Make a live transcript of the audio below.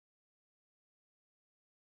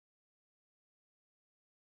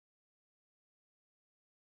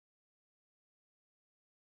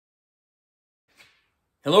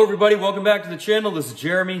Hello everybody, welcome back to the channel. This is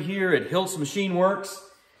Jeremy here at Hiltz Machine Works,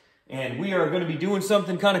 and we are going to be doing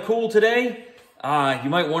something kind of cool today. You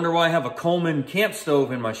might wonder why I have a Coleman camp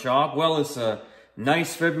stove in my shop. Well, it's a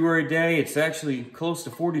nice February day. It's actually close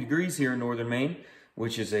to 40 degrees here in northern Maine,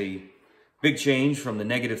 which is a big change from the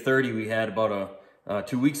negative 30 we had about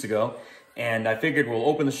 2 weeks ago. And I figured we'll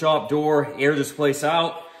open the shop door, air this place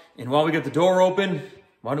out, and while we get the door open,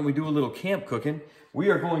 why don't we do a little camp cooking?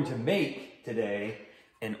 We are going to make today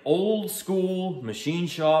an old school machine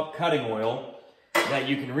shop cutting oil that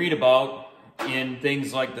you can read about in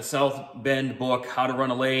things like the South Bend book, How to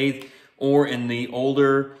Run a Lathe, or in the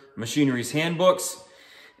older machinery's handbooks.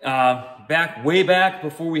 Way back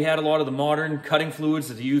before we had a lot of the modern cutting fluids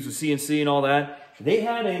that they use with CNC and all that, they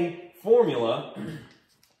had a formula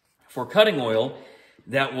for cutting oil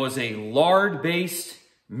that was a lard-based,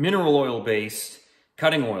 mineral oil-based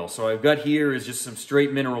cutting oil. So I've got here is just some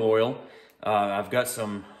straight mineral oil. I've got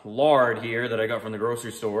some lard here that I got from the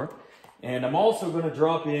grocery store. And I'm also going to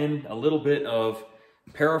drop in a little bit of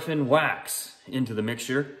paraffin wax into the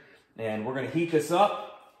mixture. And we're going to heat this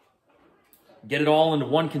up, get it all into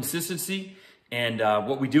one consistency. And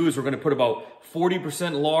what we do is we're going to put about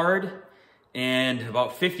 40% lard and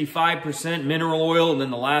about 55% mineral oil. And then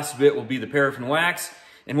the last bit will be the paraffin wax.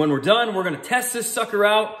 And when we're done, we're going to test this sucker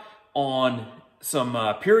out on some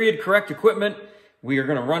period correct equipment. We are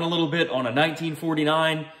going to run a little bit on a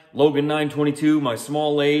 1949 Logan 922, my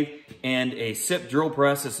small lathe, and a SIP drill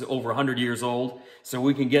press that's over 100 years old. So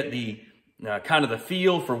we can get the kind of the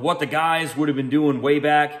feel for what the guys would have been doing way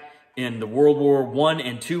back in the World War I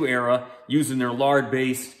and II era using their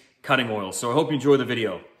lard-based cutting oil. So I hope you enjoy the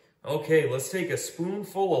video. Okay, let's take a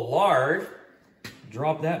spoonful of lard,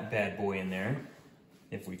 drop that bad boy in there,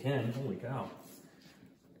 if we can. Holy cow,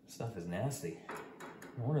 this stuff is nasty.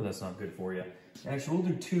 No wonder that's not good for you. Actually, we'll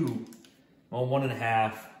do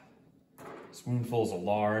 1.5 spoonfuls of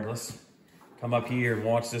lard. Let's come up here and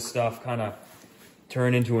watch this stuff kind of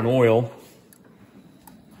turn into an oil.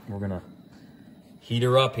 We're gonna heat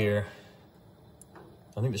her up here.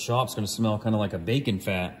 I think the shop's gonna smell kind of like a bacon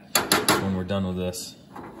fat when we're done with this.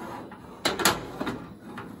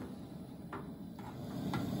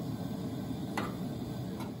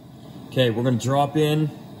 Okay, we're gonna drop in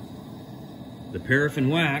the paraffin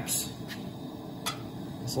wax.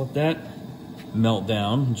 Let's let that melt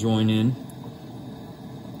down, join in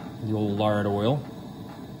the old lard oil.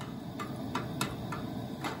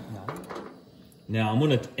 Now I'm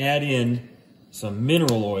going to add in some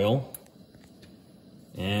mineral oil,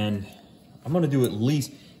 and I'm going to do at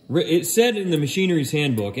least, it said in the machinery's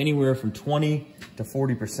handbook, anywhere from 20 to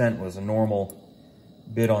 40% was a normal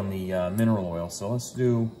bit on the mineral oil. So let's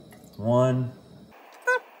do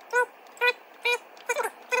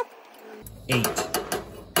 8.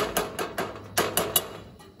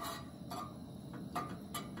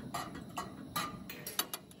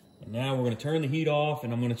 Now we're going to turn the heat off,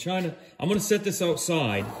 and I'm going to set this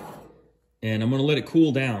outside, and I'm going to let it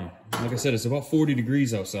cool down. Like I said, it's about 40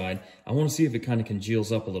 degrees outside. I want to see if it kind of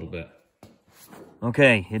congeals up a little bit.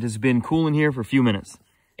 Okay, it has been cooling here for a few minutes,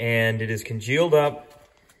 and it is congealed up.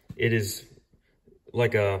 It is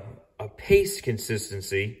like a paste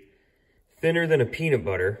consistency, thinner than a peanut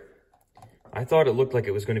butter. I thought it looked like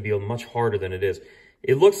it was going to be much harder than it is.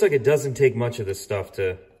 It looks like it doesn't take much of this stuff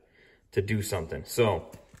to do something. So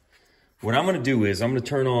what I'm going to do is I'm going to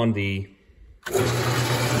turn on the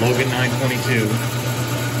Logan 922.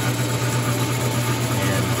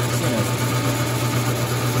 And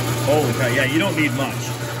holy cow, yeah, you don't need much.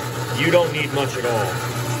 You don't need much at all.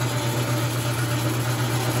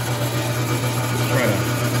 Try to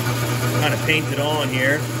kind of paint it on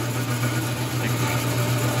here.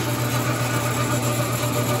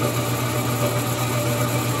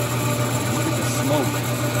 Look at the smoke.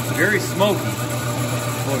 It's very smoky.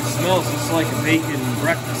 Oh, it smells just like a bacon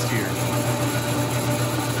breakfast here.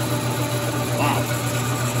 Wow.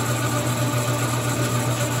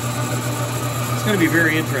 It's going to be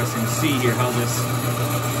very interesting to see here how this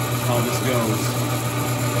goes.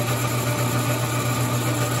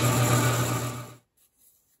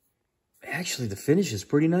 Actually, the finish is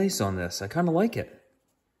pretty nice on this. I kind of like it.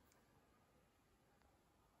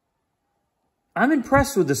 I'm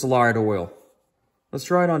impressed with this lard oil. Let's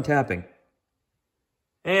try it on tapping.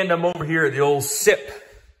 And I'm over here at the old SIP,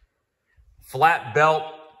 flat belt,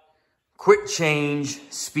 quick change,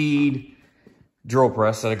 speed drill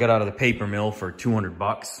press that I got out of the paper mill for 200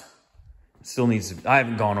 bucks. Still needs, I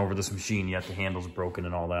haven't gone over this machine yet. The handle's broken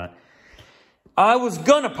and all that. I was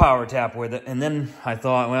gonna power tap with it, and then I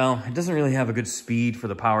thought, well, it doesn't really have a good speed for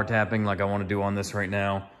the power tapping like I want to do on this right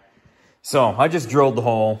now. So I just drilled the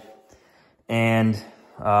hole, and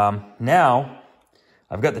now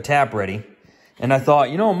I've got the tap ready. And I thought,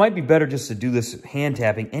 you know, it might be better just to do this hand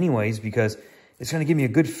tapping anyways, because it's going to give me a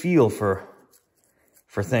good feel for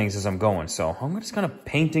things as I'm going. So I'm just kind of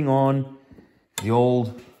painting on the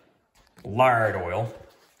old lard oil.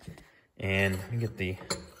 And let me get the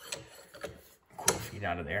quill feet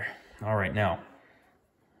out of there. All right, now,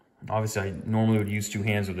 obviously I normally would use 2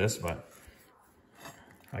 hands with this, but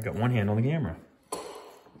I got 1 hand on the camera.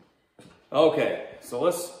 Okay, so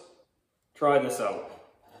let's try this out.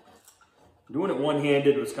 Doing it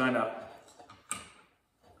one-handed was kind of,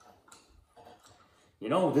 you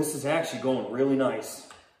know, this is actually going really nice.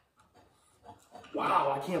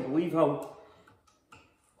 Wow, I can't believe how,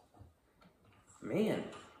 man,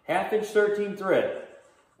 1/2 inch 13 thread.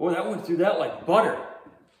 Boy, that went through that like butter.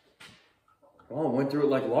 Oh, it went through it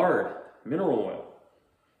like lard, mineral oil.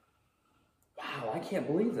 Wow, I can't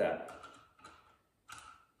believe that.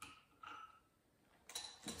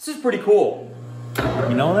 This is pretty cool.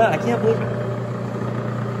 You know that? I can't believe it.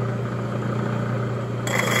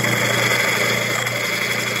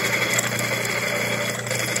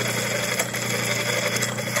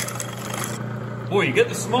 Boy, you get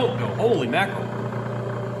the smoke though. Holy mackerel.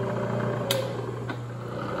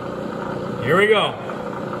 Here we go.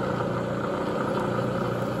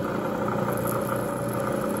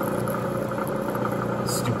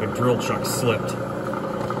 Stupid drill chuck slipped.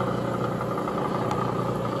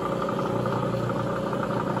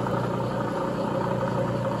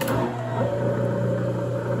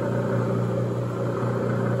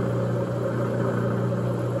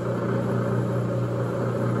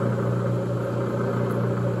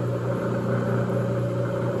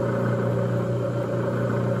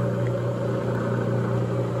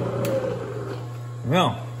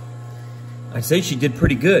 Well, I'd say she did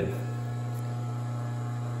pretty good.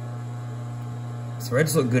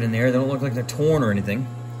 Threads look good in there. They don't look like they're torn or anything.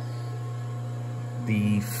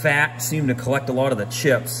 The fat seemed to collect a lot of the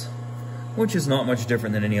chips, which is not much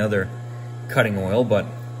different than any other cutting oil, but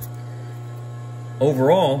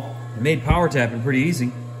overall, it made power tapping pretty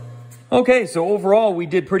easy. Okay, so overall, we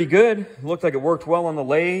did pretty good. It looked like it worked well on the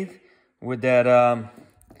lathe with that,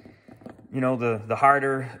 you know, the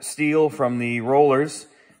harder steel from the rollers.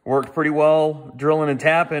 Worked pretty well drilling and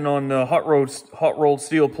tapping on the hot rolled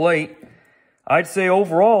steel plate. I'd say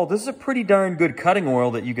overall, this is a pretty darn good cutting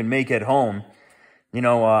oil that you can make at home. You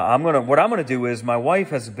know, what I'm gonna do is, my wife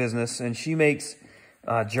has a business and she makes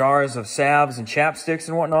jars of salves and chapsticks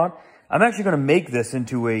and whatnot. I'm actually gonna make this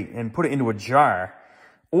and put it into a jar,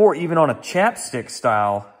 or even on a chapstick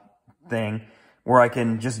style thing where I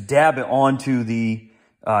can just dab it onto the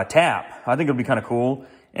tap. I think it'll be kind of cool.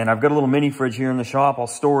 And I've got a little mini fridge here in the shop. I'll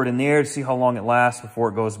store it in there to see how long it lasts before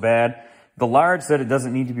it goes bad. The lard said it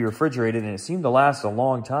doesn't need to be refrigerated, and it seemed to last a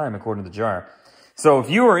long time according to the jar. So if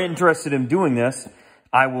you are interested in doing this,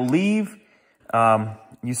 I will leave,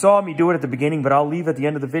 you saw me do it at the beginning, but I'll leave at the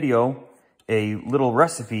end of the video a little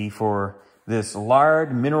recipe for this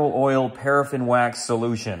lard mineral oil paraffin wax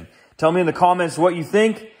solution. Tell me in the comments what you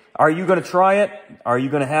think. Are you going to try it? Are you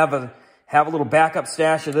going to have a little backup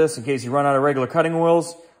stash of this in case you run out of regular cutting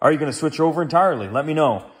oils? Are you going to switch over entirely? Let me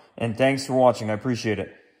know. And thanks for watching. I appreciate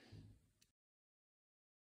it.